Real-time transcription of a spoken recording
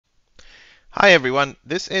Hi everyone,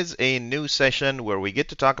 this is a new session where we get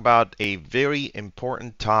to talk about a very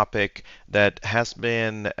important topic that has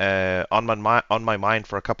been on my mind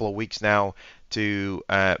for a couple of weeks now to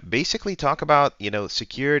basically talk about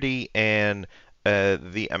security and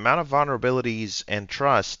the amount of vulnerabilities and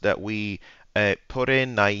trust that we put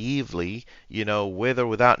in naively, with or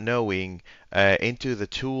without knowing, into the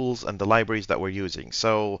tools and the libraries that we're using.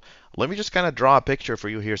 So let me just kind of draw a picture for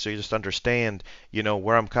you here so you just understand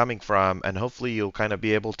where I'm coming from, and hopefully you'll kind of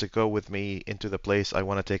be able to go with me into the place I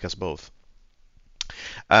want to take us both.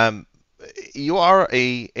 Um, you are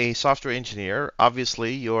a software engineer.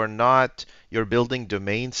 Obviously, you're building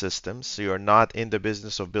domain systems, so you're not in the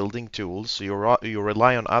business of building tools. So you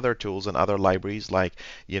rely on other tools and other libraries like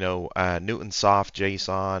Newtonsoft,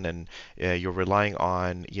 JSON, and you're relying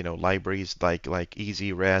on libraries like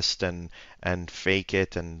EasyRest and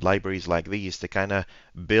Fakeit and libraries like these to kind of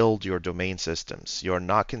build your domain systems. You're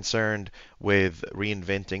not concerned with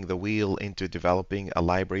reinventing the wheel into developing a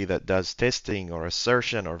library that does testing or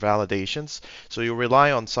assertion or validations. So you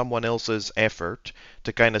rely on someone else's effort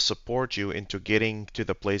to kind of support you into getting to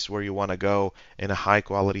the place where you want to go in a high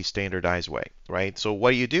quality standardized way, right? So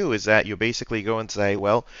what you do is that you basically go and say,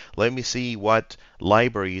 well, let me see what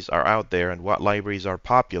libraries are out there and what libraries are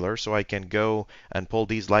popular so I can go and pull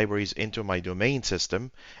these libraries into my domain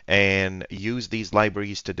system and use these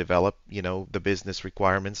libraries to develop, the business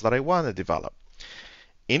requirements that I want to develop.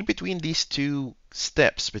 In between these two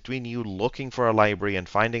steps, between you looking for a library and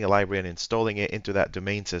finding a library and installing it into that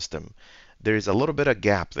domain system, there's a little bit of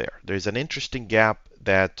gap there. There's an interesting gap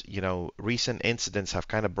that, recent incidents have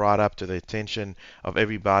kind of brought up to the attention of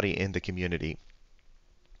everybody in the community.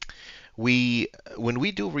 We When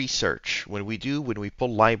we do research, when we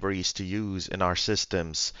pull libraries to use in our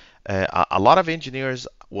systems, a lot of engineers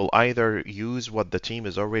will either use what the team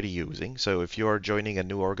is already using. So if you're joining a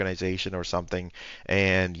new organization or something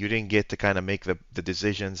and you didn't get to kind of make the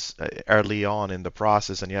decisions early on in the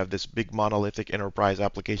process, and you have this big monolithic enterprise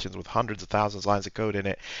applications with hundreds of thousands of lines of code in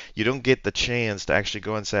it, you don't get the chance to actually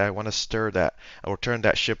go and say, I want to stir that or turn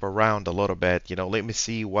that ship around a little bit. Let me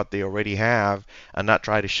see what they already have and not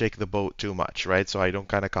try to shake the boat too much, right? So I don't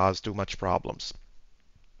kind of cause too much problems.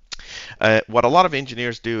 What a lot of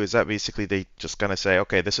engineers do is that basically they just kind of say,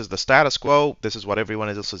 okay, this is the status quo, this is what everyone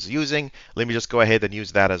else is using, let me just go ahead and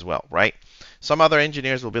use that as well, right? Some other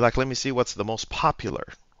engineers will be like, let me see what's the most popular,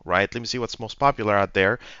 right? Let me see what's most popular out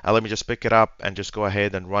there, and let me just pick it up and just go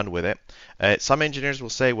ahead and run with it. Some engineers will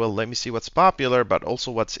say, well, let me see what's popular, but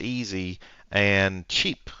also what's easy and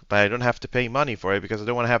cheap, but I don't have to pay money for it because I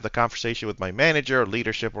don't want to have the conversation with my manager or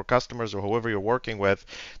leadership or customers or whoever you're working with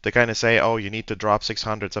to kind of say, oh, you need to drop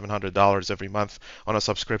 $600, $700 every month on a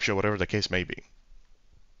subscription, whatever the case may be.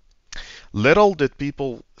 Little did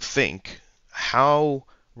people think how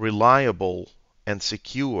reliable and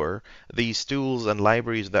secure these tools and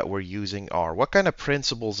libraries that we're using are. What kind of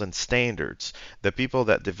principles and standards the people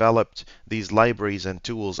that developed these libraries and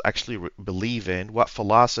tools actually believe in? What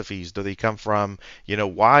philosophies do they come from?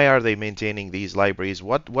 Why are they maintaining these libraries?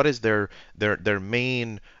 What is their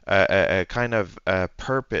main kind of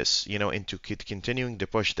purpose, into continuing to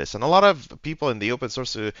push this? And a lot of people in the open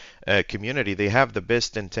source community, they have the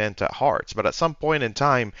best intent at heart, but at some point in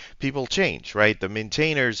time, people change, right? The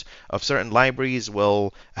maintainers of certain libraries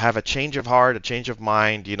will have a change of heart, a change of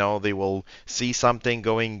mind. They will see something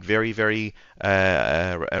going very, very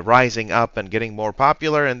rising up and getting more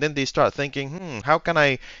popular, and then they start thinking, how can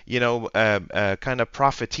I, kind of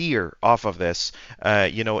profiteer off of this,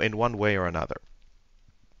 in one way or another.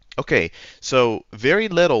 Okay, so very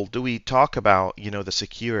little do we talk about, the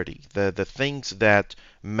security, the things that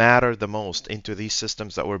matter the most into these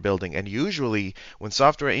systems that we're building. And usually, when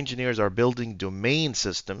software engineers are building domain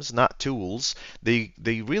systems, not tools, they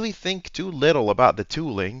really think too little about the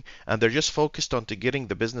tooling, and they're just focused on to getting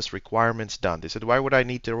the business requirements done. They said, why would I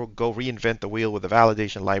need to go reinvent the wheel with a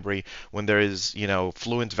validation library when there is,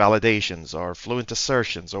 fluent validations or fluent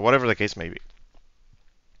assertions or whatever the case may be?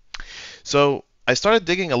 So I started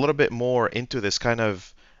digging a little bit more into this kind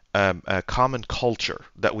of common culture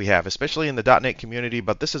that we have, especially in the .NET community,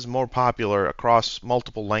 but this is more popular across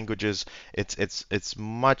multiple languages. It's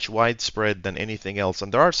much widespread than anything else.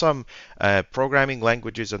 And there are some programming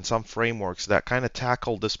languages and some frameworks that kind of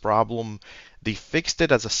tackle this problem. They fixed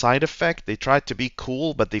it as a side effect. They tried to be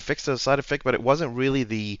cool, but they fixed it as a side effect, but it wasn't really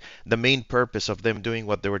the main purpose of them doing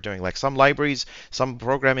what they were doing. Like some libraries, some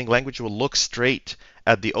programming language will look straight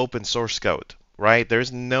at the open source code, right?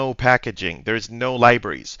 There's no packaging, there's no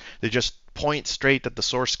libraries. They just point straight at the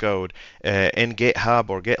source code in GitHub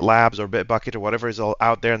or GitLabs or Bitbucket or whatever is all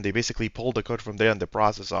out there, and they basically pull the code from there and they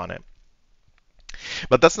process on it.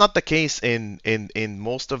 But that's not the case in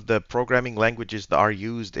most of the programming languages that are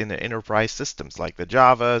used in the enterprise systems, like the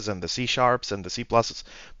Javas and the C Sharps and the C++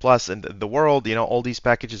 plus and the world. All these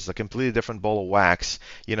packages is a completely different ball of wax,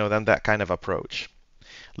 than that kind of approach.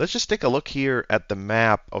 Let's just take a look here at the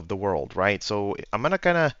map of the world, right? So I'm gonna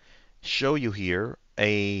kind of show you here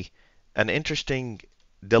an interesting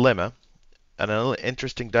dilemma and an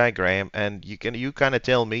interesting diagram, and you kind of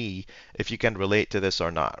tell me if you can relate to this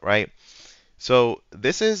or not, right? So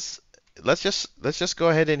this is let's just go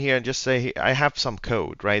ahead in here and just say I have some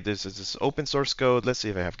code, right? This is this open source code. Let's see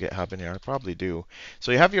if I have GitHub in here. I probably do.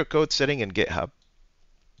 So you have your code sitting in GitHub.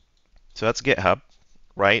 So that's GitHub,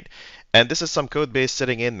 right? And this is some code base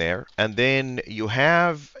sitting in there. And then you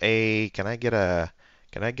have a can I get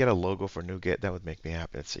a logo for NuGet? That would make me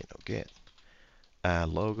happy. Let's see, NuGet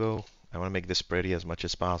logo. I want to make this pretty as much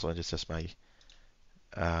as possible. Just as my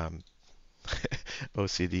um,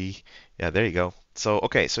 OCD. Yeah, there you go. So,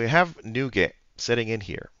 okay, so you have NuGet sitting in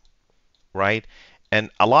here, right? And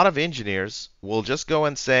a lot of engineers will just go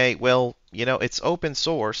and say, well, it's open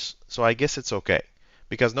source, so I guess it's okay.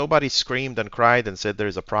 Because nobody screamed and cried and said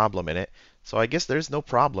there's a problem in it. So I guess there's no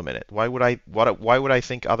problem in it. Why would I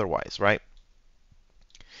think otherwise, right?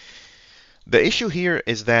 The issue here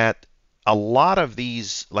is that a lot of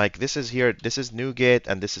these, like this is NuGet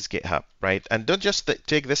and this is GitHub, right? And don't just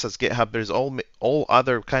take this as GitHub. There's all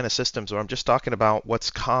other kind of systems where I'm just talking about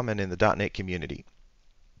what's common in the .NET community.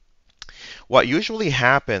 What usually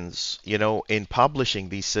happens, in publishing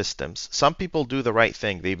these systems, some people do the right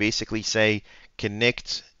thing. They basically say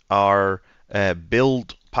connect our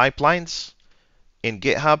build pipelines in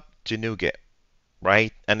GitHub to NuGet,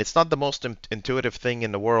 right? And it's not the most intuitive thing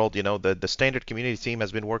in the world. The standard community team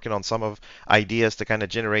has been working on some of ideas to kind of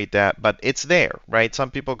generate that, but it's there, right?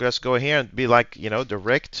 Some people just go here and be like,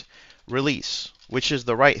 direct release, which is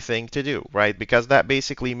the right thing to do, right? Because that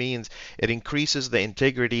basically means it increases the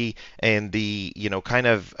integrity and the, kind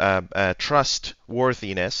of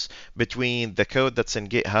trustworthiness between the code that's in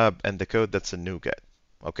GitHub and the code that's in NuGet.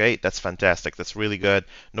 Okay, that's fantastic. That's really good.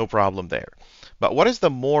 No problem there. But what is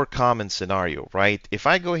the more common scenario, right? If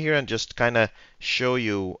I go here and just kind of show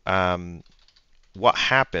you what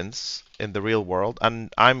happens in the real world,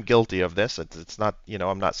 and I'm guilty of this. It's not,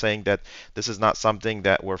 I'm not saying that this is not something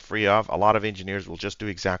that we're free of. A lot of engineers will just do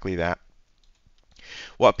exactly that.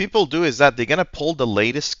 What people do is that they're going to pull the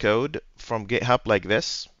latest code from GitHub like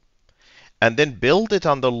this, and then build it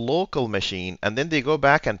on the local machine, and then they go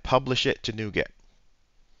back and publish it to NuGet.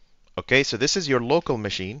 Okay, so this is your local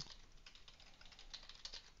machine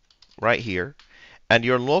right here. And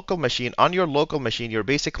your local machine, on your local machine, you're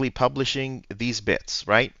basically publishing these bits,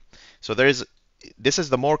 right? So this is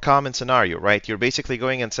the more common scenario, right? You're basically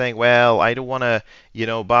going and saying, well, I don't want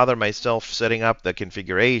to, bother myself setting up the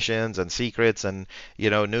configurations and secrets, and,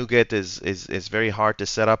 NuGet is very hard to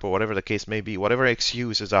set up, or whatever the case may be, whatever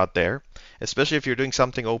excuse is out there, especially if you're doing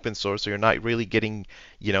something open source, so you're not really getting,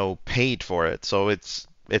 paid for it. So it's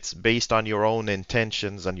based on your own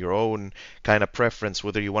intentions and your own kind of preference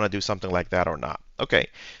whether you want to do something like that or not. Okay,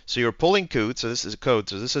 so you're pulling code. So this is code.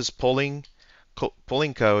 So this is pulling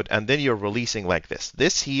code, and then you're releasing like this.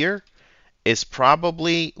 This here is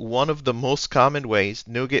probably one of the most common ways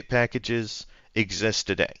NuGet packages exist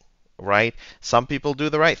today, right? Some people do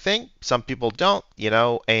the right thing, some people don't,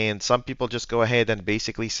 and some people just go ahead and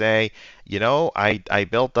basically say, I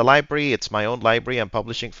built the library, it's my own library, I'm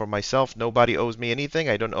publishing for myself, nobody owes me anything,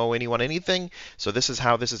 I don't owe anyone anything, so this is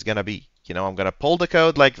how this is going to be. I'm going to pull the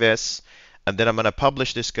code like this, and then I'm going to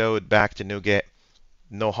publish this code back to NuGet.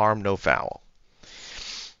 No harm, no foul.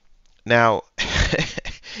 Now,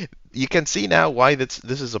 you can see now why this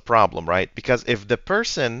is a problem, right? Because if the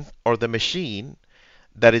person or the machine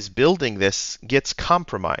that is building this gets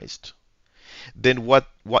compromised, then what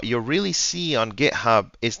you really see on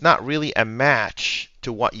GitHub is not really a match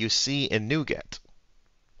to what you see in NuGet,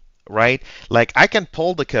 right? Like I can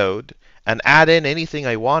pull the code and add in anything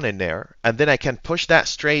I want in there, and then I can push that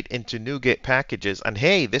straight into NuGet packages, and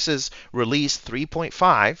hey, this is release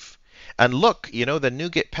 3.5. And look, the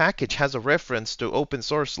NuGet package has a reference to open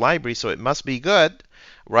source library, so it must be good,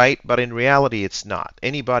 right? But in reality, it's not.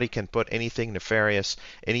 Anybody can put anything nefarious,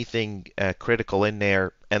 anything critical in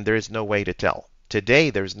there, and there is no way to tell.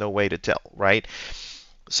 Today, there's no way to tell, right?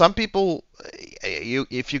 Some people,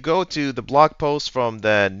 if you go to the blog post from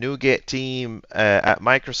the NuGet team at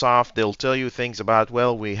Microsoft, they'll tell you things about,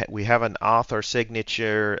 well, we have an author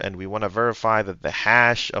signature, and we want to verify that the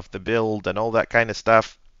hash of the build and all that kind of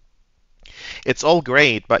stuff. It's all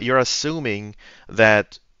great, but you're assuming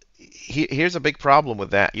that here's a big problem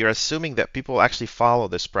with that. You're assuming that people actually follow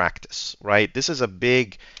this practice, right? This is a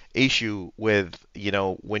big issue with,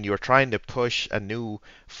 when you're trying to push a new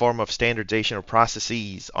form of standardization or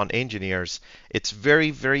processes on engineers. It's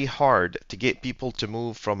very, very hard to get people to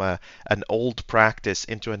move from an old practice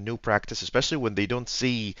into a new practice, especially when they don't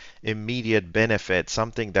see immediate benefit,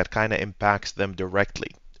 something that kind of impacts them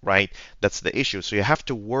directly, right? That's the issue. So you have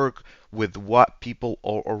to work with what people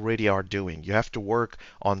already are doing. You have to work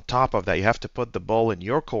on top of that. You have to put the ball in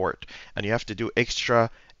your court, and you have to do extra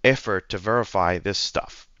effort to verify this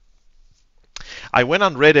stuff. I went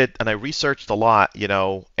on Reddit and I researched a lot,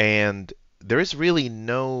 and there is really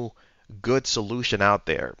no good solution out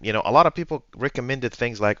there. A lot of people recommended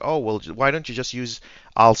things like, oh, well, why don't you just use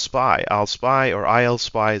ILSpy? ILSpy or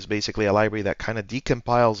ILSpy is basically a library that kind of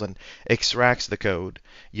decompiles and extracts the code,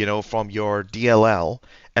 from your DLL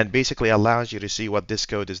and basically allows you to see what this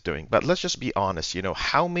code is doing. But let's just be honest,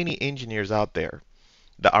 how many engineers out there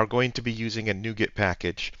that are going to be using a NuGet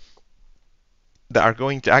package that are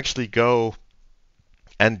going to actually go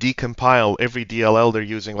and decompile every DLL they're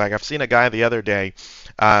using? Like, I've seen a guy the other day,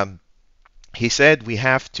 he said we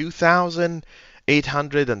have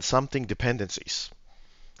 2,800 and something dependencies,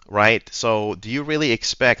 right? So do you really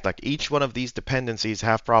expect, like, each one of these dependencies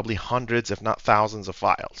have probably hundreds, if not thousands of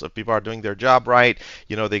files? If people are doing their job right,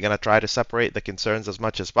 they're going to try to separate the concerns as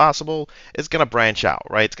much as possible. It's going to branch out,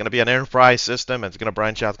 right? It's going to be an enterprise system, and it's going to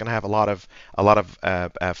branch out. It's going to have a lot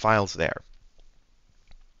of files there.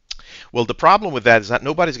 Well, the problem with that is that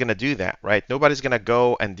nobody's going to do that, right? Nobody's going to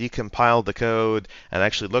go and decompile the code and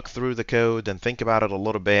actually look through the code and think about it a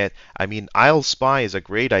little bit. I mean, ILSpy is a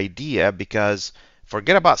great idea because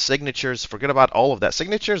forget about signatures, forget about all of that.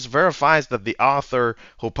 Signatures verifies that the author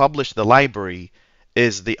who published the library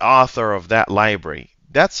is the author of that library.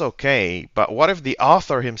 That's okay, but what if the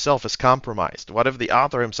author himself is compromised? What if the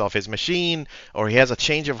author himself is machine, or he has a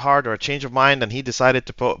change of heart or a change of mind and he decided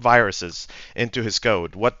to put viruses into his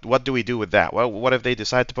code? What do we do with that? Well, what if they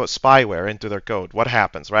decide to put spyware into their code? What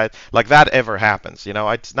happens, right? Like, that ever happens,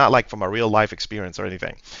 It's not like from a real life experience or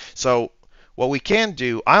anything. So what we can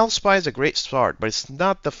do, ILSpy is a great start, but it's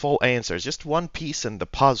not the full answer. It's just one piece in the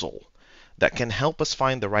puzzle that can help us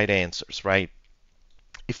find the right answers, right?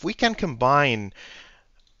 If we can combine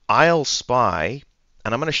ILSpy,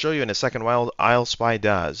 and I'm going to show you in a second what ILSpy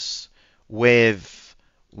does, with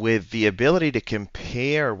the ability to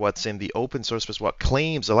compare what's in the open source space, what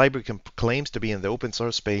the library claims to be in the open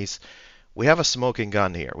source space, we have a smoking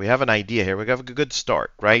gun here. We have an idea here. We have a good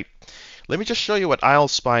start, right? Let me just show you what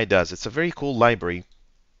ILSpy does. It's a very cool library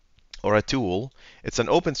or a tool. It's an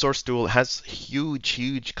open source tool. It has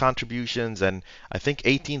huge contributions, and I think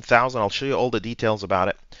 18,000. I'll show you all the details about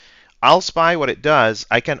it. ILSpy, what it does,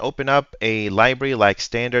 I can open up a library like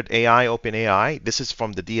Standard AI OpenAI. This is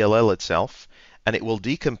from the DLL itself, and it will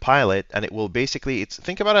decompile it, and it will basically,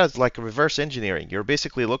 think about it as like reverse engineering. You're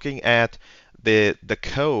basically looking at the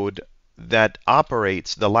code that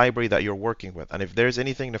operates the library that you're working with, and if there's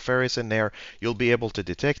anything nefarious in there, you'll be able to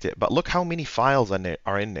detect it. But look how many files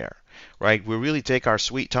are in there, right? We really take our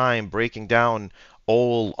sweet time breaking down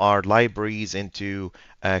all our libraries into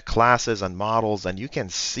classes and models, and you can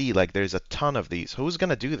see like there's a ton of these. Who's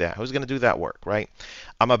going to do that? Who's going to do that work, right?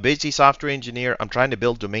 I'm a busy software engineer. I'm trying to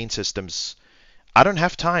build domain systems. I don't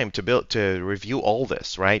have time to review all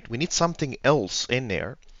this, right? We need something else in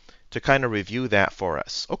there to kind of review that for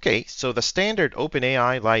us. Okay, so the standard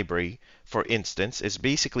OpenAI library, for instance, is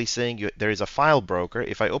basically saying there is a file broker.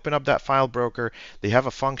 If I open up that file broker, they have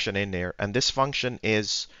a function in there, and this function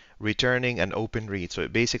is returning an open read. So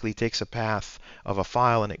it basically takes a path of a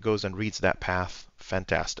file and it goes and reads that path.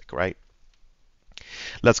 Fantastic, right?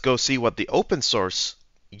 Let's go see what the open source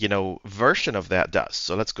version of that does.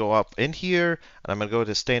 So let's go up in here, and I'm going to go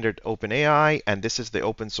to Standard OpenAI, and this is the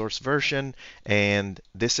open source version, and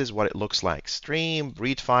this is what it looks like. Stream,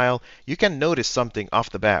 read file. You can notice something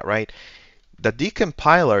off the bat, right? The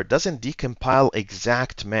decompiler doesn't decompile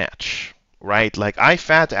exact match, right? Like, I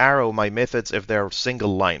fat arrow my methods if they're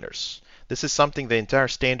single liners. This is something the entire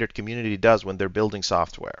standard community does when they're building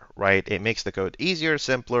software, right? It makes the code easier,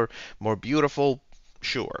 simpler, more beautiful,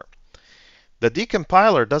 sure. The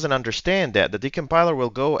decompiler doesn't understand that. The decompiler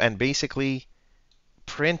will go and basically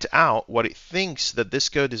print out what it thinks that this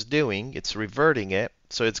code is doing. It's reverting it.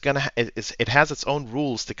 So it has its own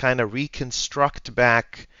rules to kind of reconstruct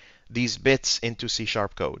back these bits into C#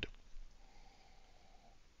 code.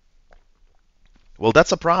 Well,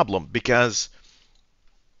 that's a problem, because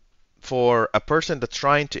for a person that's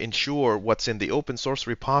trying to ensure what's in the open source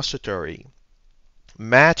repository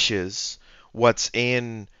matches what's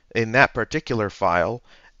in that particular file,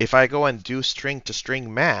 if I go and do string to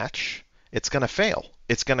string match, it's going to fail.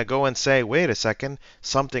 it's going to go and say, wait a second,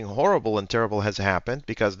 something horrible and terrible has happened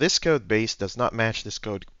because this code base does not match this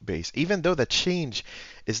code base, even though the change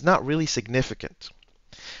is not really significant.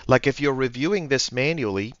 Like if you're reviewing this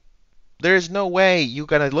manually, there is no way you're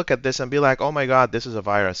going to look at this and be like, oh my God, this is a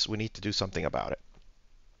virus. We need to do something about it.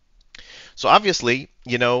 So obviously,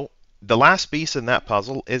 the last piece in that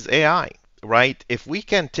puzzle is AI, right? If we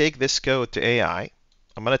can take this code to AI,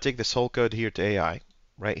 I'm going to take this whole code here to AI,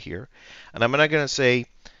 right here, and I'm going to say,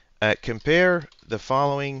 compare the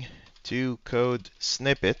following two code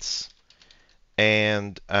snippets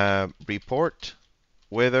and report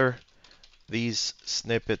whether these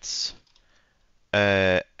snippets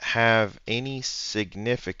have any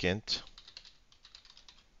significant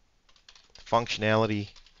functionality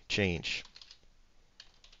change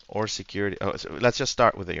or security. Oh, so let's just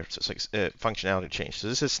start with here. So, functionality change. So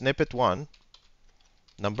this is snippet 1,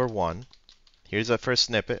 number 1. Here's the first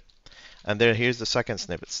snippet, and then here's the second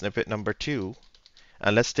snippet, snippet number 2.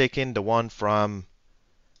 And let's take in the one from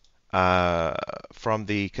ILSpy.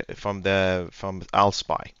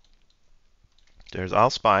 There's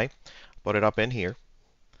ILSpy. Put it up in here,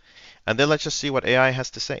 and then let's just see what AI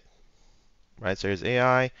has to say. Right. So here's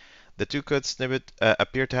AI. The two code snippets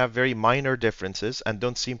appear to have very minor differences and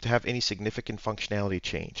don't seem to have any significant functionality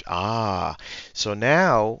change. So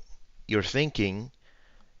now you're thinking,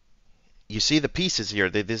 you see the pieces here.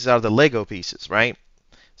 These are the Lego pieces, right?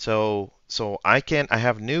 So I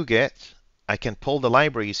have Nuget. I can pull the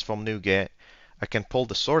libraries from Nuget. I can pull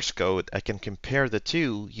the source code. I can compare the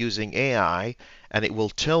two using AI, and it will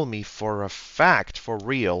tell me for a fact, for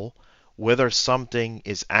real, whether something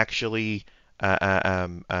is actually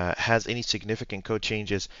has any significant code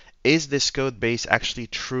changes. Is this code base actually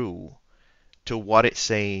true to what it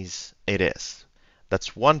says it is?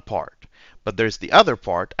 That's one part. But there's the other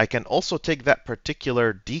part. I can also take that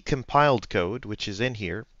particular decompiled code, which is in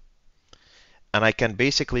here, and I can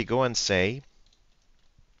basically go and say,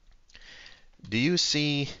 do you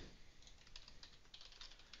see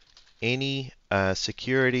any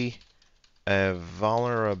security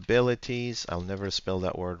vulnerabilities? I'll never spell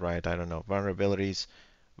that word right. I don't know. Vulnerabilities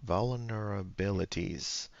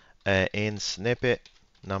in snippet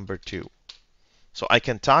number 2. So I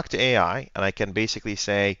can talk to AI and I can basically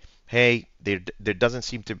say, hey, there doesn't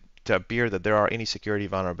seem to appear that there are any security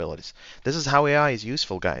vulnerabilities. This is how AI is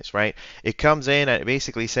useful, guys, right? It comes in and it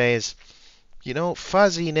basically says,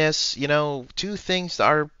 fuzziness, two things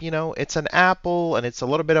are, it's an apple and it's a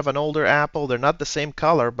little bit of an older apple. They're not the same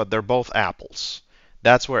color, but they're both apples.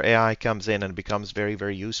 That's where AI comes in and becomes very,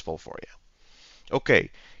 very useful for you.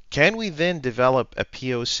 Okay, can we then develop a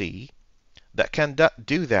POC that can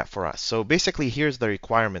do that for us? So basically, here's the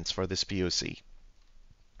requirements for this POC.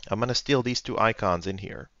 I'm going to steal these two icons in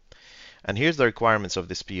here. And here's the requirements of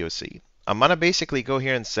this POC. I'm going to basically go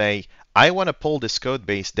here and say, I want to pull this code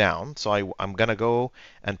base down. So I'm going to go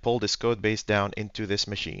and pull this code base down into this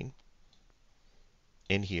machine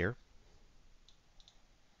in here.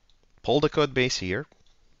 Pull the code base here,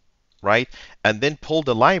 right? And then pull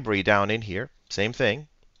the library down in here. Same thing.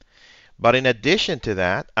 But in addition to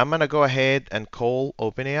that, I'm going to go ahead and call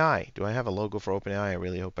OpenAI. Do I have a logo for OpenAI? I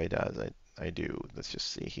really hope I does. I do. Let's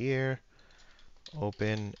just see here.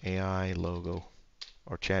 OpenAI logo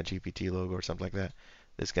or ChatGPT logo or something like that.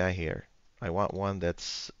 This guy here. I want one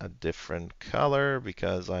that's a different color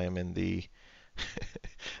because I am in the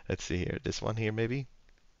let's see here. This one here maybe.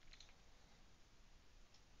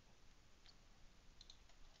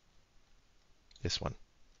 This one.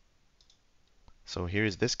 So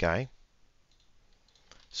here's this guy.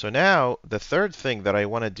 So now the third thing that I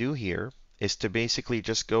want to do here is to basically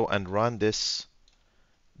just go and run this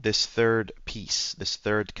third piece, this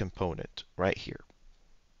third component right here.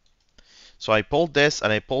 So I pulled this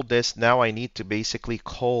and I pulled this. Now I need to basically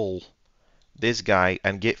call this guy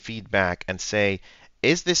and get feedback and say,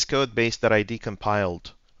 is this code base that I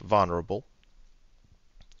decompiled vulnerable?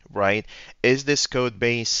 Right? Is this code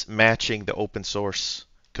base matching the open source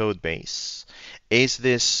code base? Is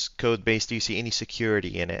this code base, do you see any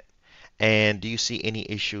security in it? And do you see any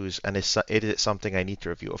issues? And is it something I need to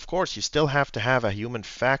review? Of course, you still have to have a human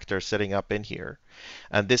factor sitting up in here.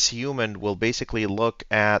 And this human will basically look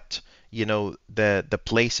at, the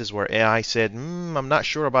places where AI said, I'm not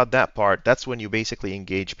sure about that part. That's when you basically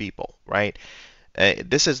engage people, right?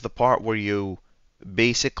 This is the part where you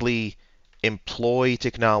basically employ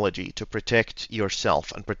technology to protect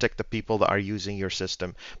yourself and protect the people that are using your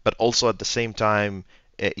system, but also at the same time,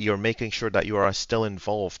 you're making sure that you are still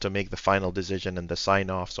involved to make the final decision and the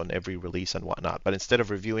sign-offs on every release and whatnot. But instead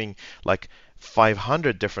of reviewing like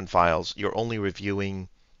 500 different files, you're only reviewing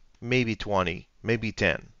maybe 20, maybe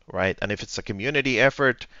 10, right? And if it's a community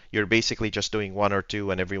effort, you're basically just doing one or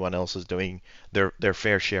two, and everyone else is doing their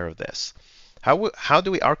fair share of this. How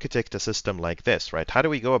do we architect a system like this, right? How do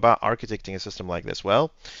we go about architecting a system like this?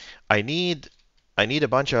 Well, I need I need a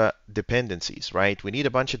bunch of dependencies, right? We need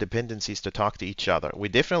a bunch of dependencies to talk to each other. We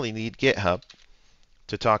definitely need GitHub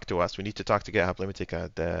to talk to us. We need to talk to GitHub. Let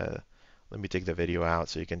me take the video out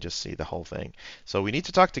so you can just see the whole thing. So we need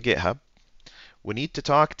to talk to GitHub. We need to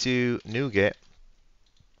talk to Nuget,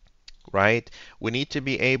 right? We need to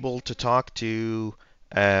be able to talk to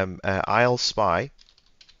ILSpy.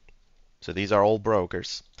 So these are all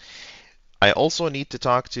brokers. I also need to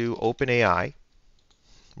talk to OpenAI,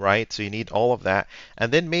 right? So you need all of that,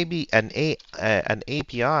 and then maybe an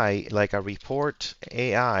API like a report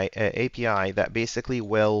AI API that basically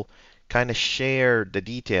will kind of share the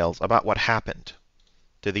details about what happened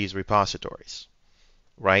to these repositories,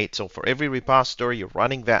 right? So for every repository, you're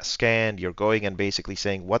running that scan, you're going and basically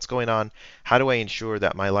saying what's going on, how do I ensure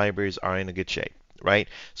that my libraries are in a good shape, right?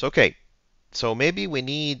 So okay, so maybe we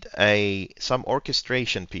need some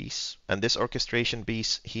orchestration piece, and this orchestration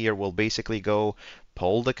piece here will basically go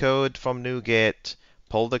pull the code from NuGet,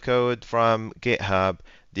 pull the code from GitHub,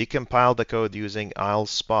 decompile the code using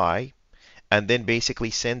ILSpy, and then basically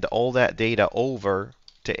send all that data over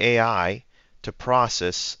to AI to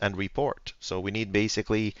process and report. So we need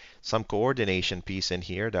basically some coordination piece in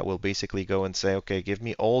here that will basically go and say, okay, give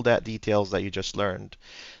me all that details that you just learned,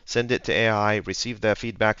 send it to AI, receive the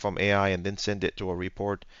feedback from AI, and then send it to a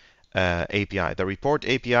report API. The report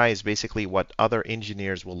API is basically what other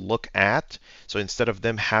engineers will look at. So instead of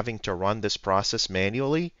them having to run this process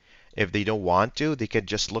manually, if they don't want to, they could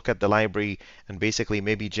just look at the library and basically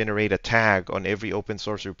maybe generate a tag on every open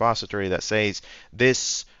source repository that says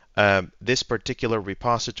this particular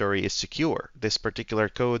repository is secure. This particular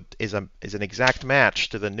code is an exact match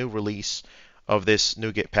to the new release of this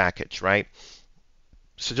NuGet package, right?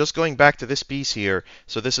 So just going back to this piece here,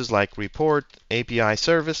 so this is like report API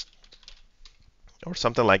service or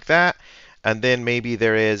something like that, and then maybe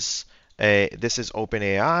there is this is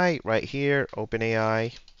OpenAI right here,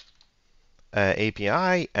 OpenAI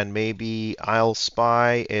API, and maybe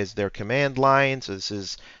ILSpy is their command line. So this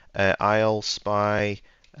is ILSpy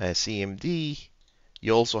CMD.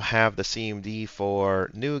 You also have the CMD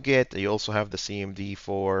for NuGet. You also have the CMD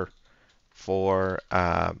for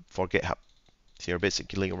GitHub. So you're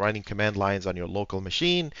basically running command lines on your local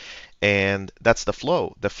machine, and that's the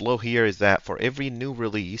flow. The flow here is that for every new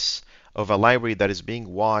release of a library that is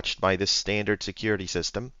being watched by this standard security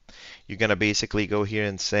system, you're going to basically go here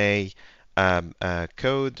and say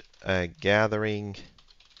code gathering,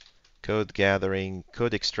 code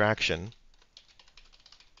extraction,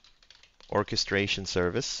 orchestration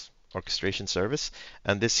service,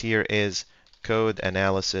 and this here is code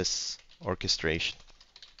analysis orchestration.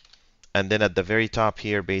 And then at the very top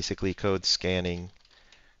here, basically code scanning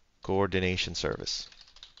coordination service.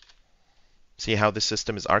 See how this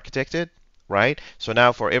system is architected, right? So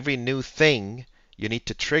now for every new thing, you need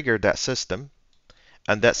to trigger that system,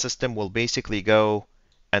 and that system will basically go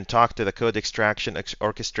and talk to the code extraction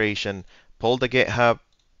orchestration, pull the GitHub,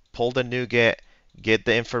 pull the NuGet, get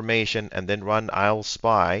the information, and then run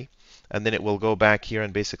ILSpy, and then it will go back here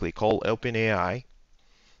and basically call OpenAI,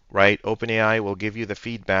 right? OpenAI will give you the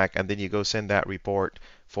feedback, and then you go send that report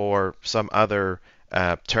for some other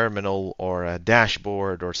terminal or a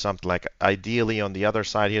dashboard or something. Like ideally on the other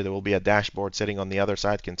side here, there will be a dashboard sitting on the other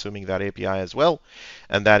side consuming that API as well,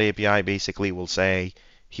 and that API basically will say,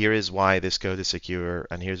 here is why this code is secure,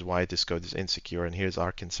 and here's why this code is insecure, and here's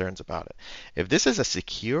our concerns about it. If this is a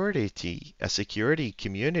security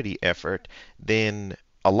community effort, then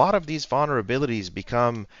a lot of these vulnerabilities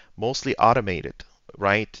become mostly automated,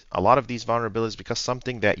 right? A lot of these vulnerabilities because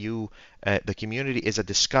something that the community is a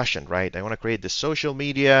discussion, right? I want to create this social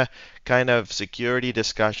media kind of security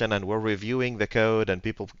discussion, and we're reviewing the code and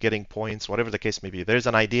people getting points, whatever the case may be. There's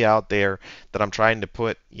an idea out there that I'm trying to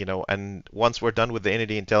put, and once we're done with the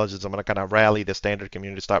entity intelligence, I'm going to kind of rally the standard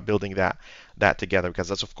community, start building that together, because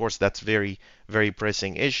that's, of course, that's very, very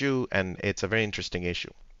pressing issue, and it's a very interesting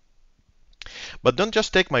issue. But don't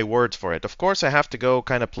just take my word for it. Of course, I have to go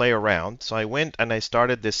kind of play around. So I went and I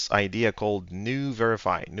started this idea called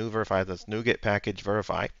NuVerify. NuVerify, that's NuGet package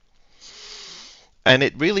verify. And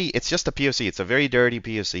it's just a POC. It's a very dirty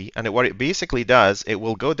POC. And what it basically does, it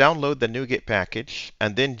will go download the NuGet package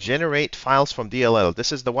and then generate files from DLL.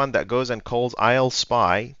 This is the one that goes and calls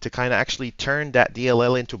ILSpy to kind of actually turn that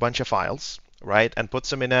DLL into a bunch of files, right? And puts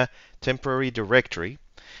them in a temporary directory.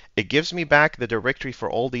 It gives me back the directory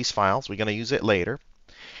for all these files. We're going to use it later.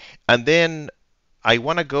 And then I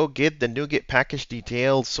want to go get the NuGet package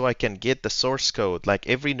details so I can get the source code. Like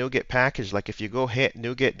every NuGet package, like if you go hit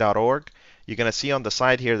nuget.org, you're going to see on the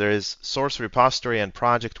side here there is source repository and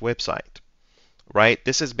project website, right?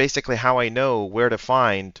 This is basically how I know where to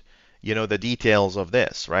find, the details of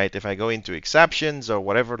this, right? If I go into exceptions or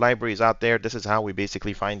whatever libraries out there, this is how we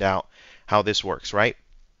basically find out how this works, right?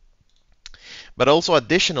 But also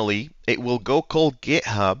additionally, it will go call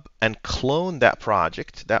GitHub and clone that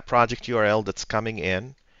project URL that's coming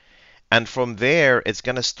in. And from there, it's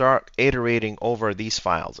going to start iterating over these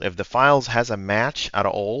files. If the files has a match at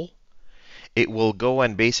all, it will go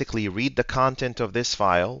and basically read the content of this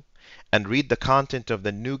file and read the content of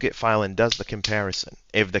the NuGet file and does the comparison.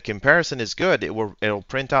 If the comparison is good, it'll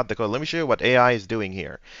print out the code. Let me show you what AI is doing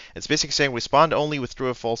here. It's basically saying respond only with true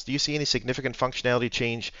or false. Do you see any significant functionality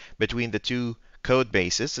change between the two code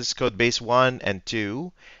bases? This is code base 1 and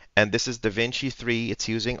 2. And this is DaVinci 3. It's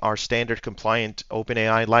using our standard compliant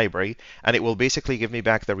OpenAI library. And it will basically give me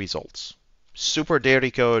back the results. Super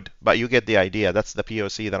dirty code, but you get the idea. That's the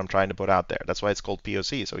POC that I'm trying to put out there. That's why it's called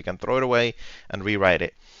POC, so we can throw it away and rewrite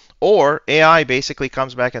it. Or AI basically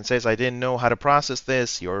comes back and says, I didn't know how to process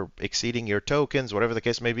this, you're exceeding your tokens, whatever the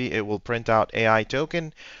case may be, it will print out AI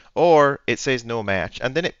token, or it says no match.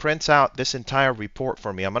 And then it prints out this entire report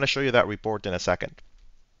for me. I'm going to show you that report in a second.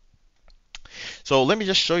 So let me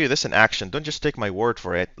just show you this in action. Don't just take my word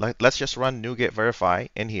for it. Let's just run Nuget Verify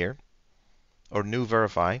in here, or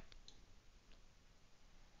NuVerify.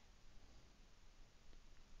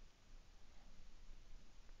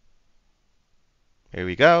 Here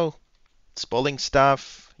we go. It's pulling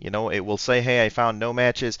stuff. It will say, hey, I found no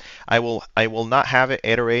matches. I will not have it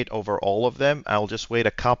iterate over all of them. I'll just wait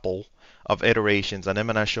a couple of iterations, and I'm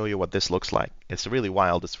going to show you what this looks like. It's really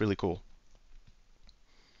wild. It's really cool.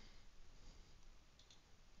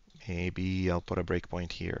 Maybe I'll put a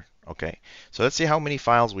breakpoint here. Okay, so let's see how many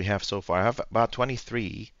files we have so far. I have about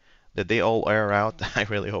 23. Did they all air out? I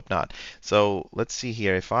really hope not. So let's see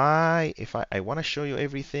here. If I want to show you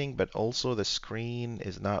everything, but also the screen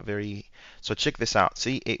is not very. So check this out.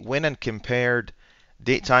 See, it went and compared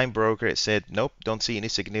Datetime Broker. It said, nope, don't see any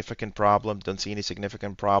significant problem, don't see any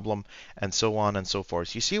significant problem, and so on and so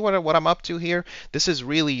forth. You see what I'm up to here? This is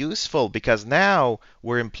really useful because now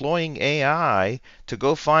we're employing AI to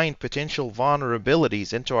go find potential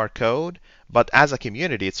vulnerabilities into our code, but as a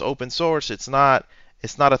community, it's open source. It's not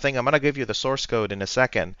a thing. I'm going to give you the source code in a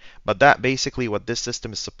second, but that's basically what this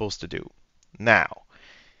system is supposed to do. Now,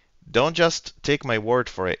 don't just take my word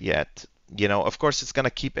for it yet. Of course, it's going to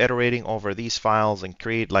keep iterating over these files and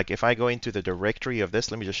create, like if I go into the directory of this,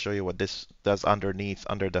 let me just show you what this does under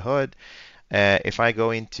the hood. If I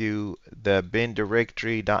go into the bin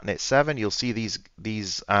directory .NET 7, you'll see these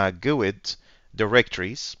GUID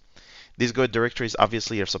directories. These GUID directories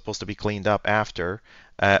obviously are supposed to be cleaned up after,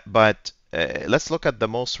 but let's look at the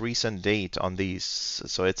most recent date on these.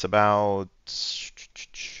 So it's about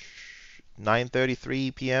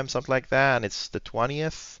 9:33 p.m., something like that, and it's the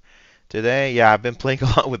 20th today. Yeah, I've been playing a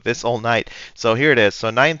lot with this all night. So here it is. So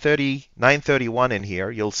 9:30, 9:31 in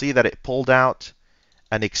here. You'll see that it pulled out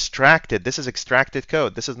and extracted. This is extracted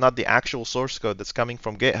code. This is not the actual source code that's coming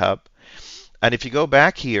from GitHub. And if you go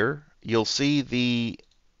back here, you'll see the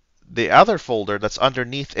other folder that's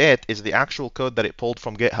underneath it is the actual code that it pulled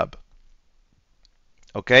from GitHub.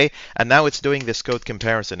 Okay, and now it's doing this code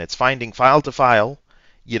comparison. It's finding file to file,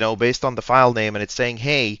 based on the file name, and it's saying,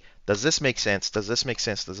 hey, does this make sense? Does this make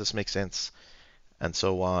sense? Does this make sense? And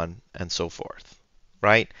so on and so forth,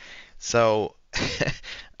 right? So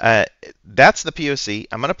that's the POC.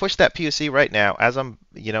 I'm going to push that POC right now as I'm,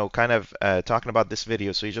 kind of talking about this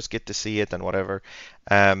video, so you just get to see it and whatever.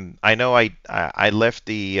 I know I left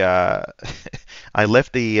the I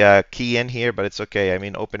left the key in here, but it's okay. I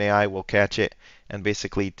mean, OpenAI will catch it and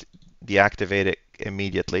basically deactivate it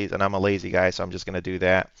immediately. And I'm a lazy guy, so I'm just going to do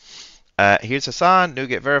that. Here's Hassan,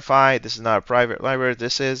 Nuget Verify. This is not a private library.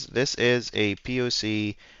 This is a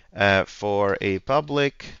POC for a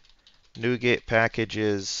public Nuget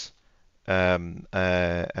packages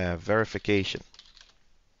verification,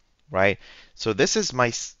 right? So this is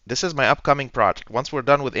my upcoming project. Once we're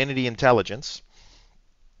done with Entity Intelligence,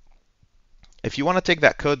 if you want to take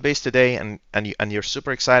that code base today and you're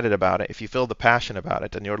super excited about it, if you feel the passion about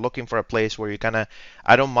it, and you're looking for a place where you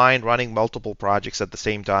I don't mind running multiple projects at the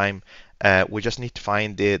same time. We just need to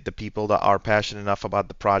find the people that are passionate enough about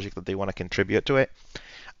the project that they want to contribute to it.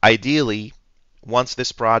 Ideally, once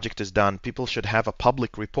this project is done, people should have a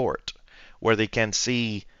public report where they can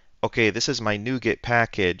see, okay, this is my NuGet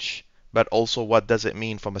package, but also what does it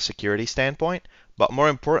mean from a security standpoint? But more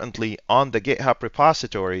importantly, on the GitHub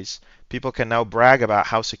repositories, people can now brag about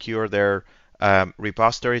how secure their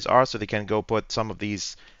repositories are, so they can go put some of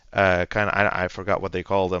these kind of, I forgot what they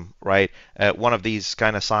call them, right? One of these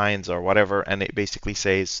kind of signs or whatever, and it basically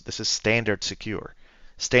says this is standard secure.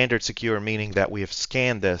 Standard secure meaning that we have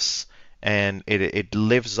scanned this and it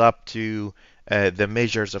lives up to the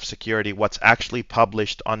measures of security, what's actually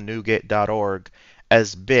published on Nuget.org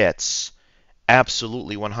as bits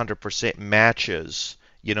absolutely 100% matches,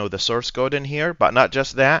 the source code in here. But not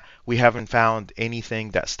just that, we haven't found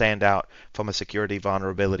anything that stand out from a security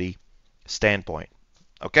vulnerability standpoint.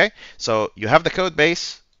 Okay, so you have the code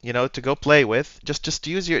base, to go play with. Just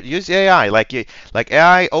use AI. Like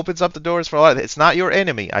AI opens up the doors for a lot. It's not your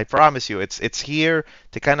enemy, I promise you. It's here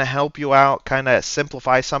to kind of help you out, kind of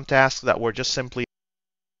simplify some tasks that were just simply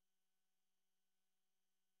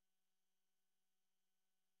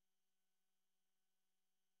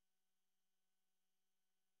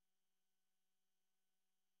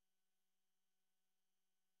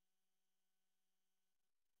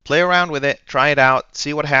play around with it, try it out,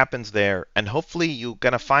 see what happens there, and hopefully you're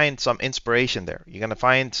gonna find some inspiration there. You're gonna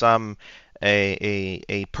find some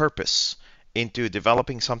a purpose into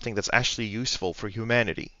developing something that's actually useful for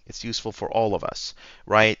humanity. It's useful for all of us,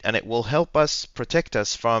 right? And it will help us protect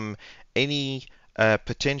us from any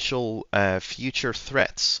potential future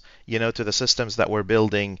threats, to the systems that we're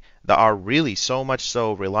building that are really so much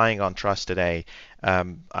so relying on trust today.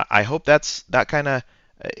 I hope that kind of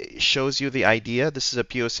shows you the idea. This is a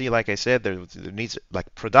POC, like I said. There needs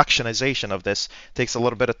like productionization of this takes a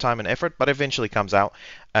little bit of time and effort, but eventually comes out,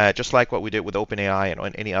 just like what we did with OpenAI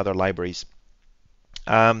and any other libraries.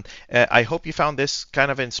 I hope you found this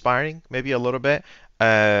kind of inspiring, maybe a little bit.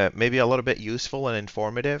 Maybe a little bit useful and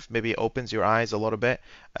informative. Maybe it opens your eyes a little bit.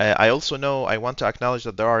 I also know I want to acknowledge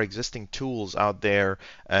that there are existing tools out there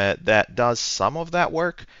that does some of that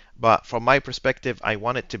work, but from my perspective, I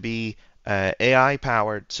want it to be AI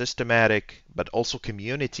powered, systematic, but also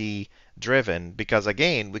community driven, because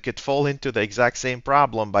again, we could fall into the exact same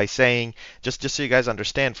problem by saying, just so you guys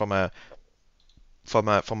understand from a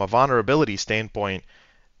vulnerability standpoint,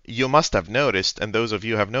 you must have noticed, and those of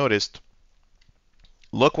you have noticed,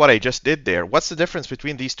 look what I just did there. What's the difference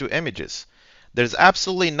between these two images? There's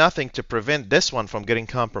absolutely nothing to prevent this one from getting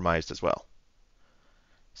compromised as well.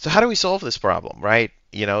 So how do we solve this problem, right?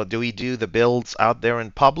 Do we do the builds out there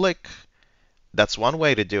in public? That's one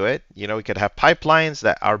way to do it. We could have pipelines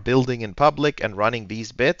that are building in public and running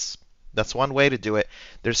these bits. That's one way to do it.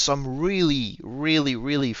 There's some really, really,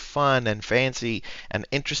 really fun and fancy and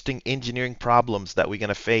interesting engineering problems that we're going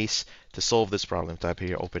to face to solve this problem. Type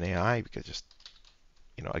here OpenAI because just,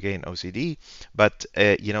 again, OCD. But,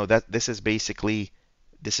 that this is basically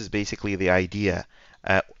the idea.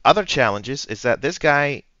 Other challenges is that this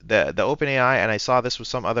guy, the OpenAI, and I saw this with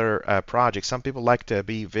some other projects. Some people like to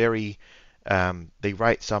be very they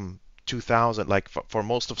write some 2000, like for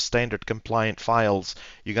most of standard compliant files,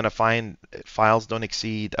 you're going to find files don't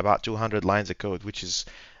exceed about 200 lines of code, which is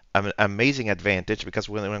an amazing advantage because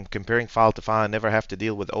when I'm comparing file to file, I never have to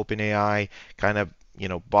deal with OpenAI kind of,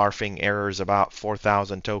 barfing errors about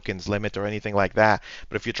 4,000 tokens limit or anything like that.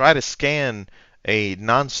 But if you try to scan a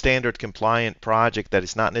non-standard compliant project that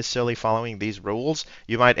is not necessarily following these rules,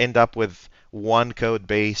 you might end up with one code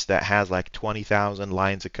base that has like 20,000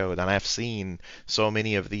 lines of code. And I've seen so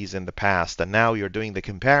many of these in the past. And now you're doing the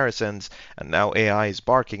comparisons, and now AI is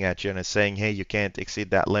barking at you and is saying, hey, you can't exceed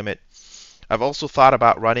that limit. I've also thought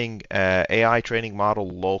about running AI training model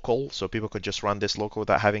local, so people could just run this local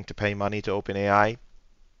without having to pay money to OpenAI.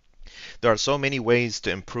 There are so many ways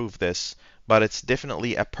to improve this, but it's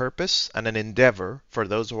definitely a purpose and an endeavor for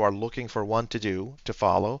those who are looking for one to do, to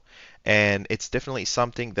follow. And it's definitely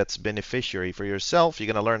something that's beneficiary for yourself.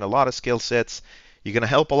 You're going to learn a lot of skill sets. You're going to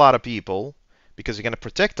help a lot of people because you're going to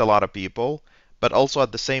protect a lot of people. But also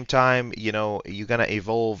at the same time, you're going to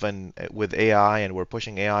evolve and with AI, and we're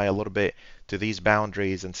pushing AI a little bit to these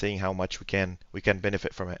boundaries and seeing how much we can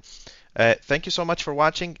benefit from it. Thank you so much for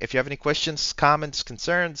watching. If you have any questions, comments,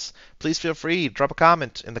 concerns, please feel free, drop a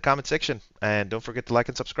comment in the comment section. And don't forget to like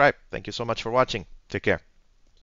and subscribe. Thank you so much for watching. Take care.